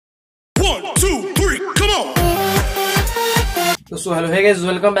तो so hello है guys,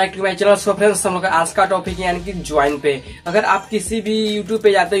 welcome back to my channel. So friends, हम लोग का आज का टॉपिक है यानी कि ज्वाइन पे। अगर आप किसी भी यूट्यूब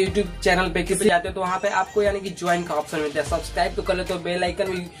पे जाते हो, यूट्यूब चैनल पे किसी जाते हो तो वहाँ पे आपको यानी कि ज्वाइन का ऑप्शन मिलता है। सब्सक्राइब तो कर लेते हो, बेल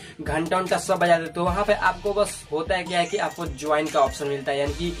आइकन भी घंटा उनका सब बजा देते हो। वहाँ पे आपको बस होता है क्या है कि आपको ज्वाइन का ऑप्शन मिलता है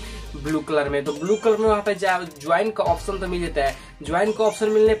यानी कि ब्लू कलर में। तो ब्लू कलर में वहाँ पे ज्वाइन का ऑप्शन तो मिल जाता है। ज्वाइन का ऑप्शन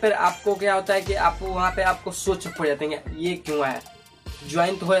मिलने पर आपको क्या होता है कि आप वहाँ पे आपको सोच पड़ जाते हैं ये क्यों आया।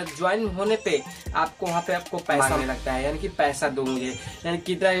 ज्वाइन होने पे आपको वहाँ पे आपको पैसा मिलने लगता है, यानी कि पैसा दो मुझे, यानी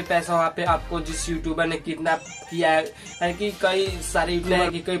कितना भी पैसा वहाँ पे आपको जिस यूट्यूबर ने कितना किया है, यानी कि कई सारे यूट्यूबर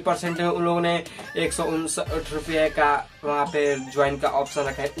की कई परसेंट में उन लोगों ने 159 रुपये का वहाँ पे ज्वाइन का ऑप्शन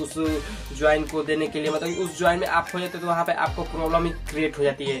रखा है। उस ज्वाइन को देने के लिए मतलब उस ज्वाइन में आप हो जाते तो वहाँ पे आपको प्रॉब्लम ही क्रिएट हो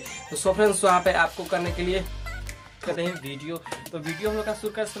जाती है। तो सो फ्रेंड्स, वहाँ पे आपको करने के लिए करते हैं वीडियो। तो वीडियो हम लोग का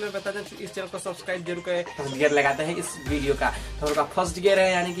शुरू करने से बता दें इस चैनल को सब्सक्राइब जरूर करें। फर्स्ट गियर लगाते हैं इस वीडियो का। तो हम लोग का फर्स्ट गियर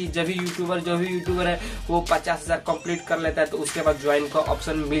है यानी कि जो भी यूट्यूबर है वो 50,000 कंप्लीट कर लेता है तो उसके बाद ज्वाइन का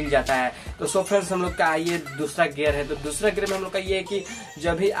ऑप्शन मिल जाता है। तो सो फ्रेंड्स, हम लोग का ये दूसरा गियर है। तो दूसरा गियर में हम लोग का ये है कि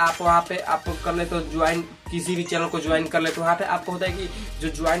जब भी आप वहाँ पे आप कर ले तो ज्वाइन किसी भी चैनल को ज्वाइन कर ले तो वहाँ पे आपको होता है कि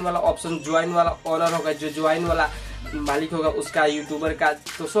जो ज्वाइन वाला ऑप्शन, ज्वाइन वाला ऑनर होगा, जो ज्वाइन वाला मालिक होगा उसका यूट्यूबर का।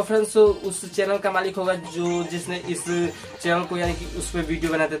 तो सो फ्रेंड्स, उस चैनल का मालिक होगा जो जिसने इस चैनल को यानी कि उस पर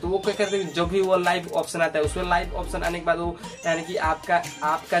वीडियो बनाते हैं। तो वो क्या करते हैं, जब भी वो लाइव ऑप्शन आता है उसमें लाइव ऑप्शन आने के बाद वो यानी कि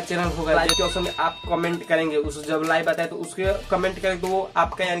आपका चैनल होगा, लाइव के ऑप्शन में आप कमेंट करेंगे। उस जब लाइव आता है तो उसके कमेंट करेंगे तो वो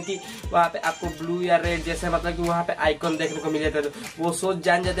आपका यानी कि वहाँ पे आपको ब्लू या रेड जैसे मतलब कि वहाँ पे आइकॉन देखने को मिल जाता है। तो वो सोच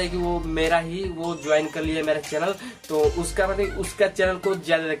जान जाता है कि वो मेरा ही वो ज्वाइन कर लिया मेरा चैनल, तो उसका मतलब उसका चैनल को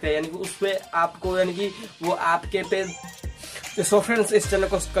ज्यादा देखता है, यानी कि उस पर आपको यानी कि वो आपके पे। तो सो फ्रेंड्स, इस चैनल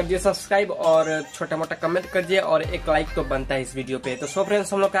को कर दिए सब्सक्राइब और छोटा मोटा कमेंट कर दिए और एक लाइक तो बनता है इस वीडियो पे। तो सो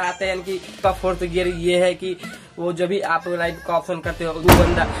फ्रेंड्स, हम लोग का आता है यानी कि फोर्थ गियर ये है कि वो जब भी आप लाइव का ऑप्शन करते हो, वो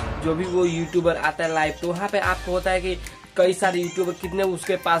बंदा जो भी वो यूट्यूबर आता है लाइव, तो वहाँ पे आपको होता है कि कई सारे यूट्यूबर कितने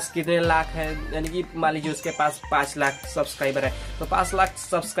उसके पास कितने लाख है, यानी कि मान लीजिए उसके पास 5 लाख सब्सक्राइबर है। तो 5 लाख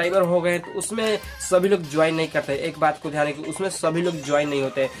सब्सक्राइबर हो गए तो उसमें सभी लोग ज्वाइन नहीं करते। एक बात को ध्यान रखिए, उसमें सभी लोग ज्वाइन नहीं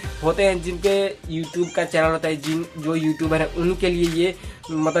होते हैं जिनके यूट्यूब का चैनल होता है, जो यूट्यूबर है उनके लिए ये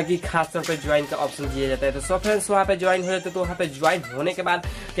मतलब कि खास तौर पर ज्वाइन का ऑप्शन दिया जाता है। तो सो फ्रेंड्स, वहाँ पे ज्वाइन हो जाते तो वहाँ पे ज्वाइन होने के बाद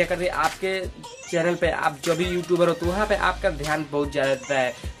क्या करते हैं, आपके चैनल पे आप जो भी यूट्यूबर हो तो वहाँ पे आपका ध्यान बहुत ज्यादा रहता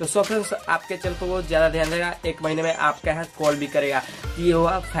है। तो सो फ्रेंड्स, आपके चैनल पर बहुत ज्यादा ध्यान रहेगा, 1 महीने में आपके यहाँ कॉल भी करेगा। ये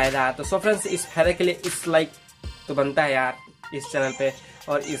हुआ फायदा। तो सो फ्रेंड्स, इस फायदे के लिए इस लाइक तो बनता है यार इस चैनल पे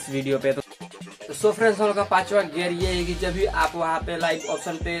और इस वीडियो पे। तो सो फ्रेंड्स, हम लोग का 5वां गियर ये है कि जब भी आप वहाँ पे लाइव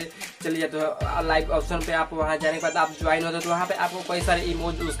ऑप्शन पे चले जाते हो, लाइव ऑप्शन पे आप वहाँ जाने के बाद आप ज्वाइन होते हो तो वहाँ पे आपको कई सारे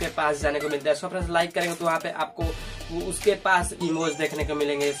इमोज उसके पास जाने को मिलता है। सो फ्रेंड्स, लाइक करेंगे तो वहाँ पे आपको उसके पास इमोज देखने को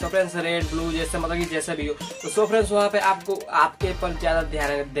मिलेंगे। सो फ्रेंड्स, रेड ब्लू जैसे मतलब कि जैसे भी हो। तो सो फ्रेंड्स, वहाँ पे आपको आपके पर ज्यादा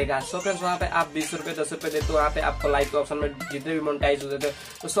ध्यान देगा। सो फ्रेंड्स, वहाँ पे आप 20 रुपए 10 रुपए देते हो, वहाँ पे आपको लाइव ऑप्शन में जितने भी मोनेटाइज होते थे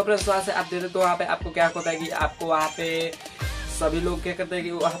तो सो फ्रेंड्स वहाँ से आप देते तो वहाँ पे आपको क्या होता है कि आपको वहाँ पे सभी लोग क्या करते हैं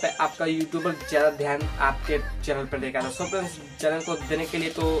कि वहाँ पे आपका यूट्यूबर ज्यादा ध्यान आपके चैनल पर देगा। सो फ्रेंड्स, चैनल को देने के लिए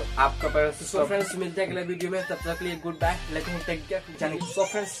तो आपका पर। सो फ्रेंड्स, मिलते हैं अगले वीडियो में, तब तक के लिए गुड बाय, लेकिन टेक केयर। So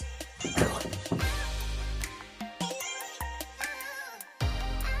friends.